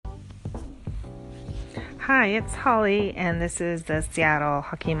Hi, it's Holly, and this is the Seattle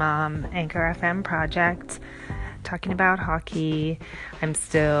Hockey Mom Anchor FM project talking about hockey. I'm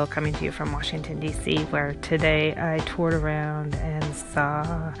still coming to you from Washington, D.C., where today I toured around and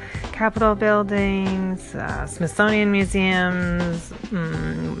saw Capitol buildings, Smithsonian museums,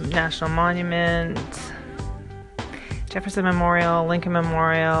 National Monument, Jefferson Memorial, Lincoln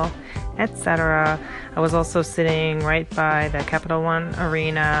Memorial, etc. I was also sitting right by the Capital One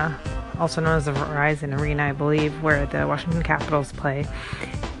Arena, also known as the Verizon Arena, I believe, where the Washington Capitals play.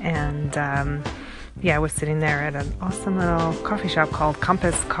 And I was sitting there at an awesome little coffee shop called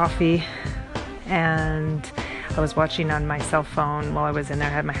Compass Coffee, and I was watching on my cell phone while I was in there.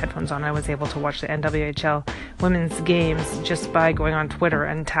 I had my headphones on. I was able to watch the NWHL women's games just by going on Twitter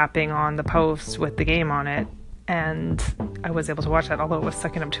and tapping on the post with the game on it. And I was able to watch that, although it was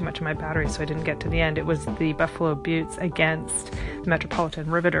sucking up too much of my battery, so I didn't get to the end. It was the Buffalo Beauts against the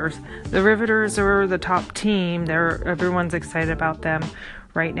Metropolitan Riveters. The Riveters are the top team. Everyone's excited about them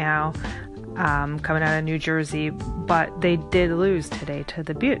right now, coming out of New Jersey, but they did lose today to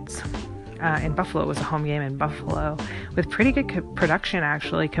the Beauts. In Buffalo. It was a home game in Buffalo with pretty good production,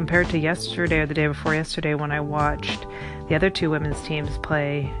 actually, compared to yesterday or the day before yesterday when I watched the other two women's teams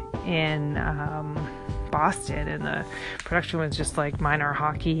play in Boston, and the production was just like minor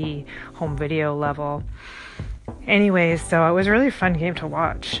hockey home video level. Anyways, so it was a really fun game to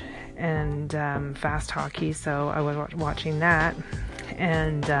watch, and fast hockey, so I was watching that,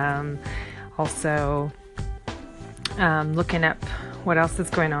 and also looking up what else is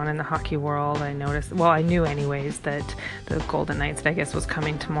going on in the hockey world. I knew anyways that the Golden Knights Vegas was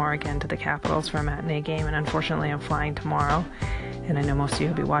coming tomorrow again to the Capitals for a matinee game, and unfortunately I'm flying tomorrow, and I know most of you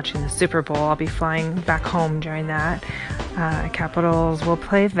will be watching the Super Bowl. I'll be flying back home during that. Capitals will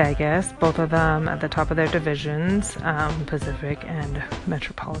play Vegas, both of them at the top of their divisions, Pacific and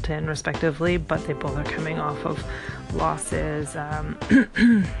Metropolitan respectively, but they both are coming off of losses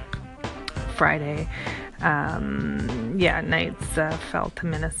Friday. Knights fell to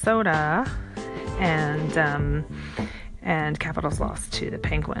Minnesota, and Capitals lost to the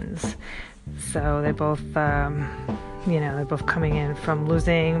Penguins. So they both, they're both coming in from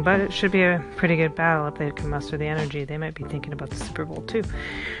losing, but it should be a pretty good battle if they can muster the energy. They might be thinking about the Super Bowl too,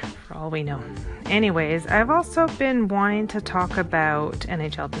 for all we know. Anyways, I've also been wanting to talk about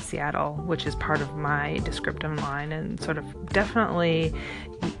NHL to Seattle, which is part of my descriptive line and sort of definitely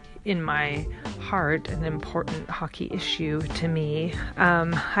in my heart an important hockey issue to me.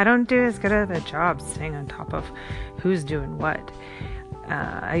 I don't do as good of a job staying on top of who's doing what.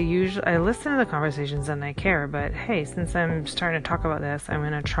 I listen to the conversations and I care, but hey, since I'm starting to talk about this, I'm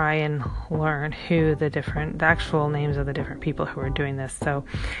going to try and learn who the actual names of the different people who are doing this. So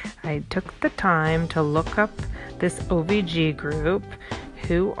I took the time to look up this OVG group,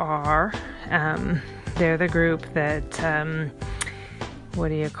 who are, they're the group that,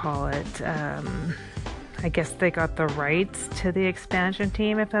 I guess they got the rights to the expansion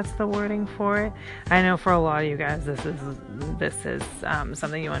team, if that's the wording for it. I know for a lot of you guys, this is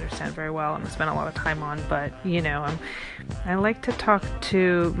something you understand very well and spend a lot of time on, but I like to talk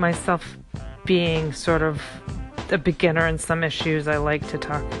to myself being sort of a beginner in some issues. I like to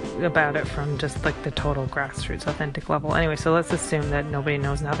talk about it from just like the total grassroots authentic level. Anyway, so let's assume that nobody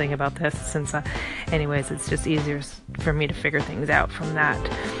knows nothing about this, since anyways, it's just easier for me to figure things out from that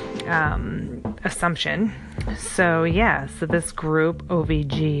assumption. So this group,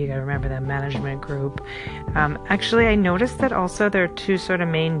 OVG, you gotta remember that management group. Actually, I noticed that also their two sort of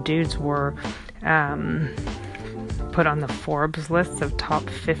main dudes were put on the Forbes list of top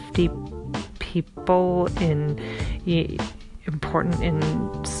 50 people important in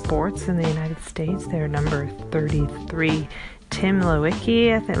sports in the United States. They're number 33. Tim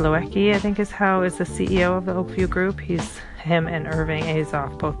Lewicki, I think is the CEO of the Oakview Group. Him and Irving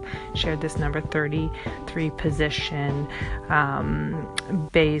Azoff both shared this number 33 position,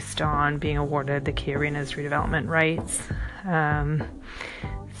 based on being awarded the Key Arena's redevelopment rights. And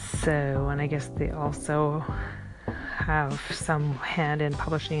I guess they also have some hand in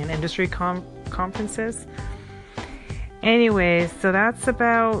publishing and industry conferences. Anyways, so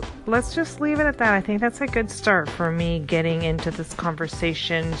let's just leave it at that. I think that's a good start for me getting into this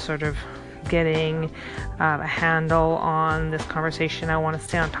conversation, sort of getting a handle on this conversation. I want to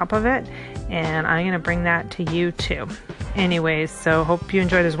stay on top of it, and I'm going to bring that to you too. Anyways, so hope you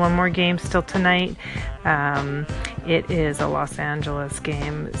enjoy. There's one more game still tonight. It is a Los Angeles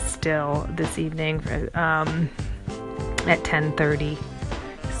game still this evening at 10:30.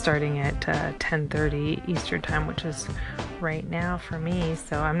 Starting at 10:30 Eastern time, which is right now for me.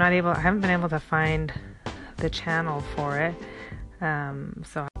 So I haven't been able to find the channel for it.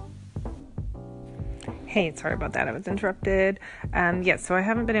 Hey, sorry about that. I was interrupted. So I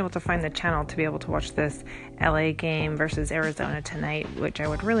haven't been able to find the channel to be able to watch this LA game versus Arizona tonight, which I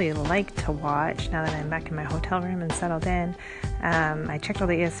would really like to watch now that I'm back in my hotel room and settled in. I checked all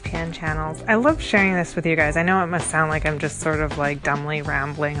the ESPN channels. I love sharing this with you guys. I know it must sound like I'm just sort of like dumbly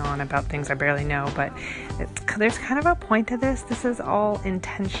rambling on about things I barely know, but there's kind of a point to this. This is all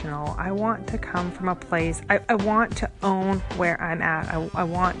intentional. I want to come from a place, I want to own where I'm at. I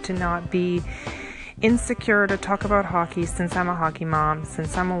want to not be insecure to talk about hockey since I'm a hockey mom,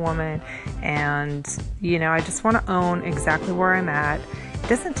 since I'm a woman, and I just want to own exactly where I'm at. It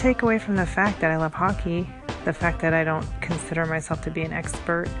doesn't take away from the fact that I love hockey, the fact that I don't consider myself to be an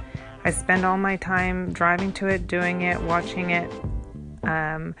expert. I spend all my time driving to it, doing it, watching it.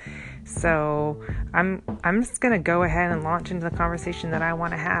 So I'm just going to go ahead and launch into the conversation that I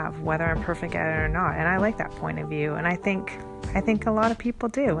want to have, whether I'm perfect at it or not. And I like that point of view. And I think a lot of people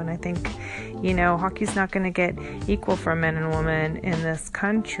do. And I think, hockey's not going to get equal for men and women in this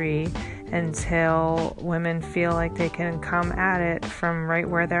country until women feel like they can come at it from right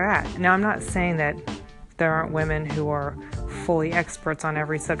where they're at. Now, I'm not saying that there aren't women who are fully experts on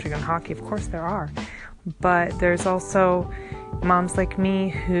every subject in hockey. Of course there are. But there's also moms like me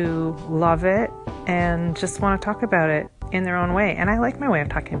who love it and just want to talk about it in their own way. And I like my way of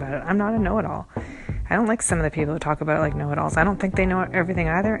talking about it. I'm not a know-it-all. I don't like some of the people who talk about it like know-it-alls. I don't think they know everything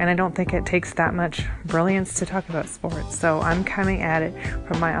either, and I don't think it takes that much brilliance to talk about sports. So I'm coming at it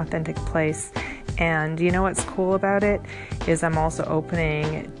from my authentic place. And what's cool about it is I'm also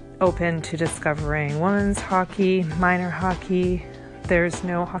open to discovering women's hockey, minor hockey. There's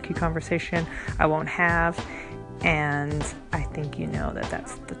no hockey conversation I won't have. And I think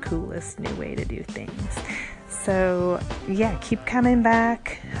that's the coolest new way to do things. So, keep coming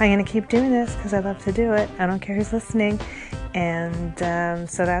back. I'm going to keep doing this because I love to do it. I don't care who's listening. And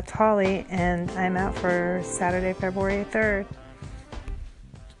so that's Holly, and I'm out for Saturday, February 3rd.